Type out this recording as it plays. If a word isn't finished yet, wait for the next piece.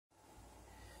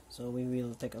So we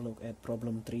will take a look at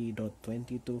problem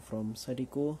 3.22 from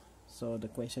Sadiko. So the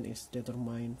question is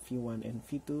determine V1 and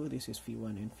V2. This is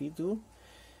V1 and V2.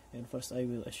 And first I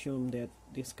will assume that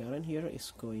this current here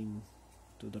is going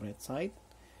to the right side,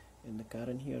 and the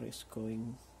current here is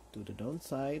going to the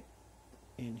downside,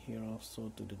 and here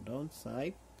also to the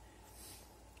downside,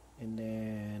 and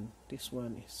then this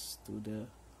one is to the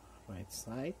right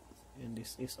side, and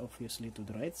this is obviously to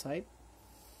the right side.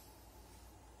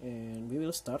 And we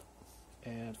will start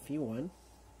at V1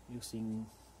 using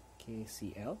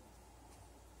KCL.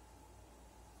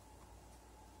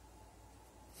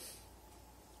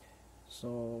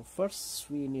 So first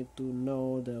we need to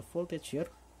know the voltage here.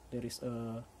 There is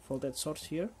a voltage source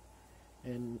here,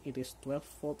 and it is 12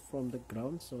 volt from the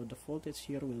ground, so the voltage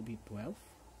here will be 12.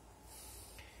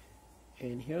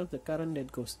 And here the current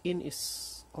that goes in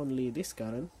is only this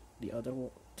current, the other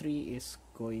 3 is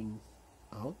going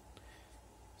out.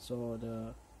 So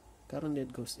the current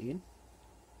that goes in,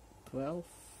 12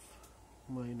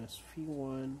 minus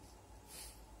V1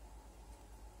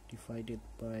 divided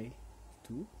by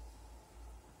 2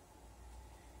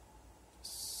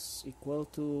 is equal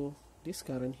to this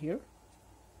current here,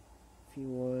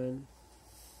 V1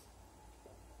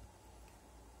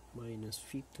 minus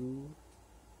V2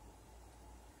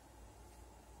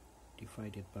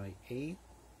 divided by 8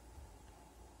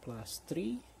 plus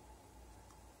 3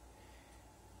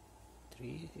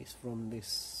 is from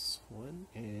this one,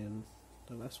 and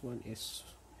the last one is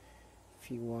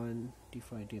V1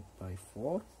 divided by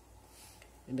 4,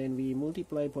 and then we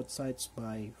multiply both sides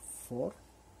by 4,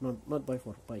 not by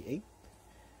 4, by 8.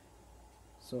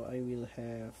 So I will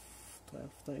have 12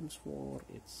 times 4,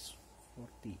 it's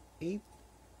 48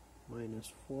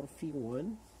 minus 4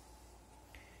 V1,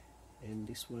 and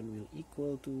this one will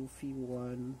equal to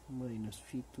V1 minus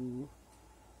V2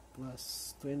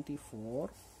 plus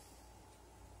 24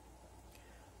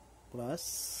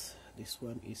 plus this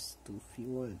one is 2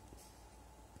 V1.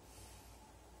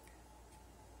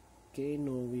 Okay,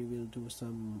 now we will do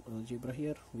some algebra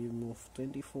here. We move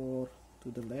 24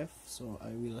 to the left, so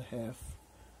I will have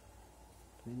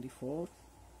 24,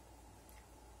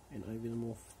 and I will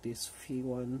move this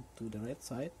V1 to the right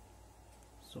side.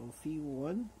 So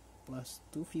V1 plus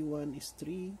 2 V1 is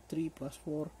 3 plus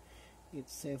 4,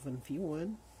 it's 7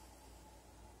 V1,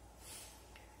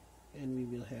 and we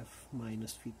will have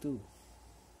minus V2.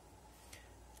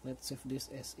 Let's save this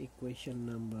as equation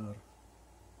number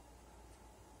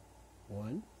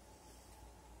 1,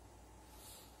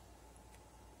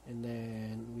 and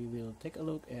then we will take a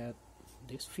look at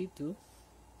this V2,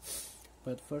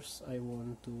 but first I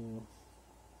want to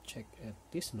check at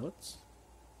these nodes.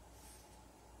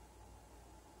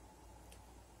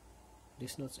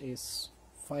 This node is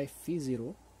 5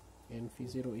 V0, and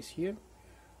V0 is here,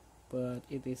 but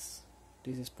this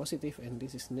is positive and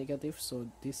this is negative, so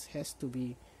this has to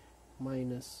be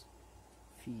minus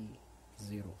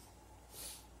V0.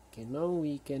 Okay, now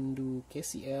we can do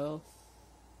KCL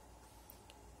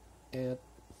at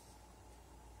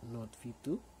node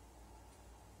V2,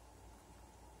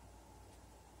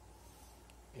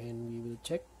 and we will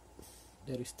check.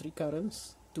 There is 3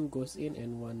 currents, 2 goes in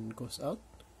and 1 goes out.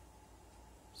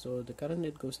 So the current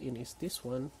that goes in is this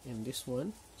one and this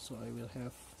one, so I will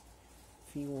have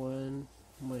V1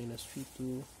 minus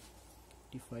V2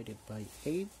 divided by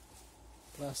 8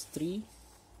 plus 3,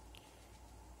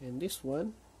 and this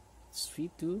one is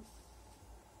V2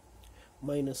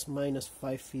 minus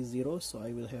 5 V0, so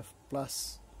I will have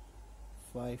plus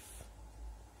 5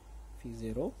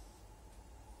 V0,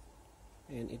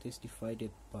 and it is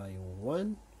divided by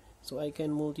 1, so I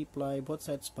can multiply both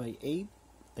sides by 8.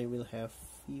 I will have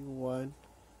V1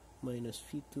 minus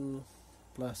V2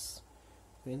 plus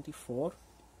 24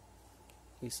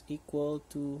 is equal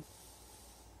to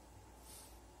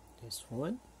this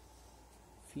one,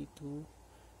 V2,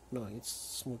 no,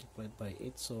 it's multiplied by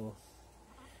 8, so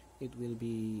it will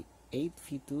be 8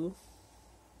 V2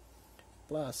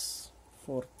 plus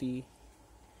 40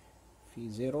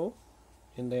 V0,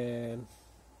 and then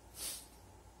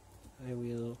I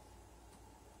will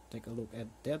take a look at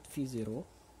that V0.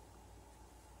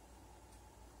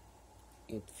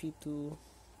 8 V2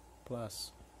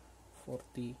 plus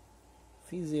 40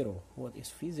 V0. What is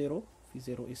V0?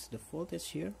 V0 is the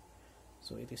voltage here,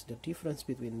 so it is the difference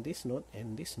between this node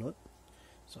and this node.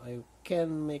 So I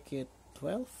can make it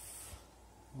 12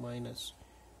 minus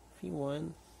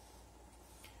V1,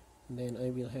 then I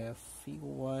will have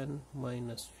V1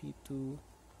 minus V2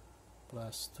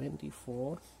 plus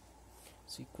 24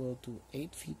 is equal to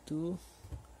 8 V2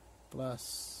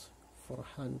 plus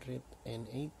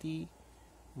 480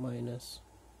 minus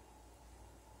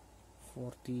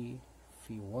 40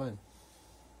 V1.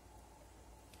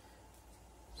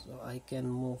 So I can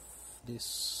move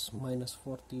this minus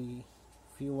 40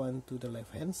 V1 to the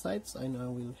left hand side, and I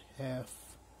will have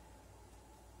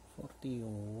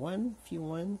 41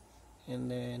 V1, and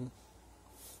then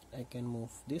I can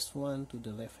move this one to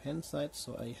the left hand side,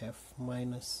 so I have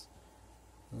minus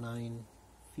 9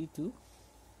 V2,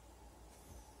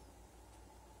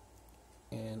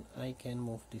 and I can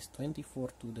move this 24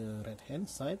 to the right hand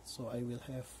side, so I will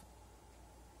have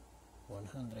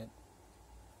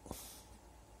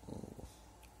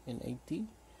 180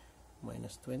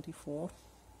 minus 24,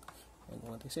 and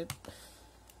what is it?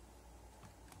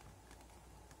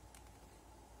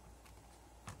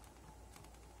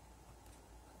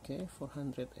 Okay,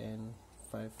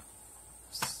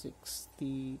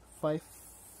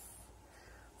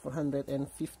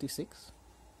 456,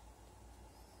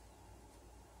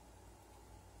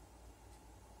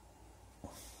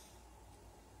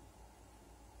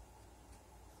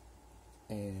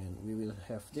 and we will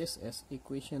have this as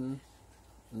equation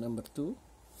number 2.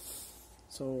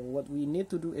 So what we need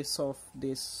to do is solve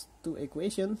these two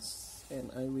equations,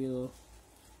 and I will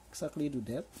exactly do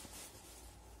that.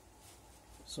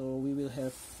 So we will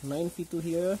have 9 V2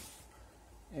 here,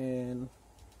 and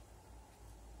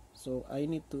so I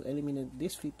need to eliminate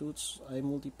this V2, so I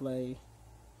multiply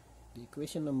the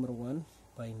equation number 1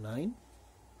 by 9,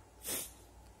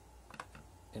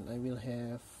 and I will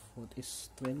have, what is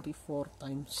 24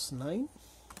 times 9?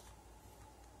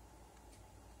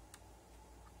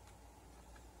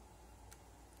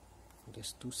 It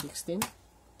is 216,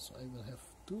 so I will have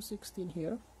 216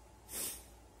 here,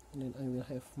 and then I will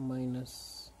have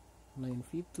minus 9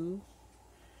 V2,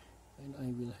 and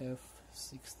I will have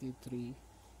 63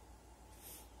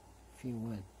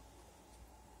 V1.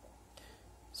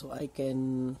 So I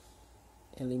can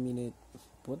eliminate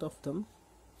both of them,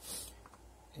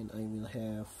 and I will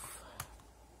have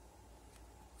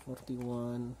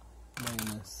 41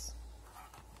 minus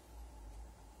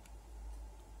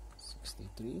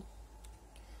 63,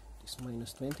 this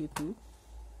minus 22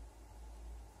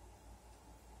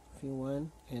 V1,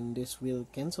 and this will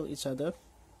cancel each other,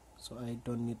 so I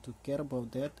don't need to care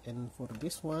about that. And for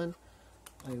this one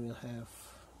I will have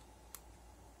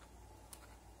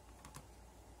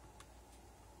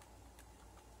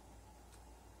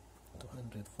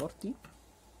 240,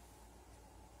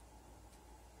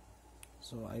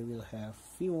 so I will have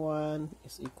V1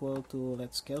 is equal to,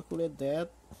 let's calculate that,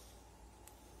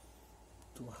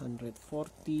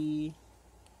 240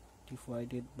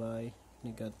 divided by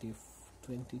negative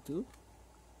 22,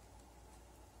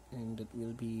 and that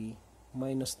will be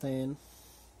minus 10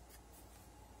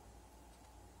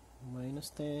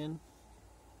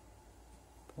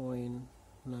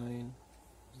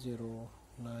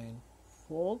 0.909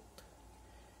 volt.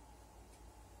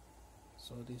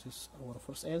 So this is our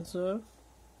first answer,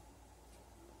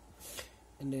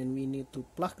 and then we need to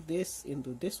plug this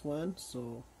into this one.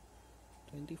 So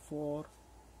 24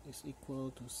 is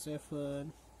equal to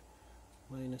 7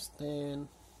 minus 10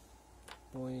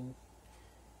 point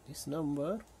this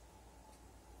number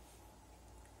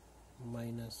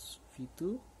minus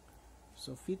V2,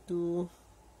 so V2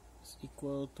 is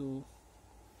equal to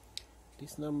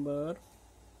this number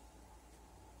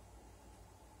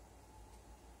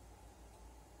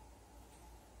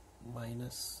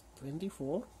minus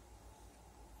 24,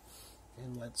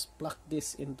 and let's plug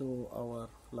this into our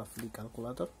lovely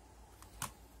calculator.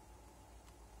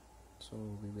 So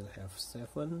we will have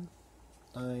 7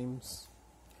 times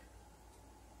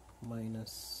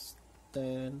minus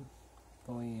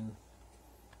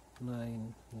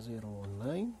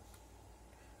 10.909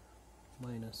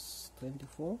 minus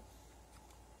 24,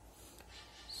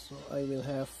 so I will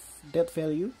have that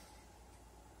value.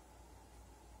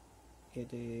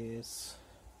 It is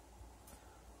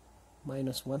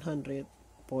minus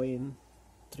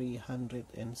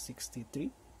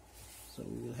 100.363, so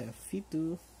we will have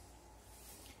V2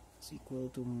 is equal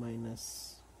to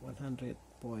minus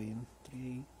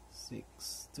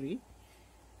 100.363.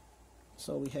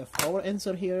 So we have our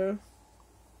answer here.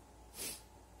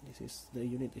 This is the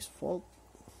unit is volt.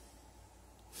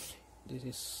 This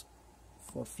is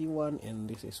for V1 and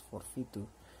this is for V2.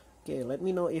 Okay, let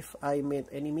me know if I made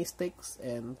any mistakes,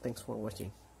 and thanks for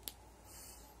watching.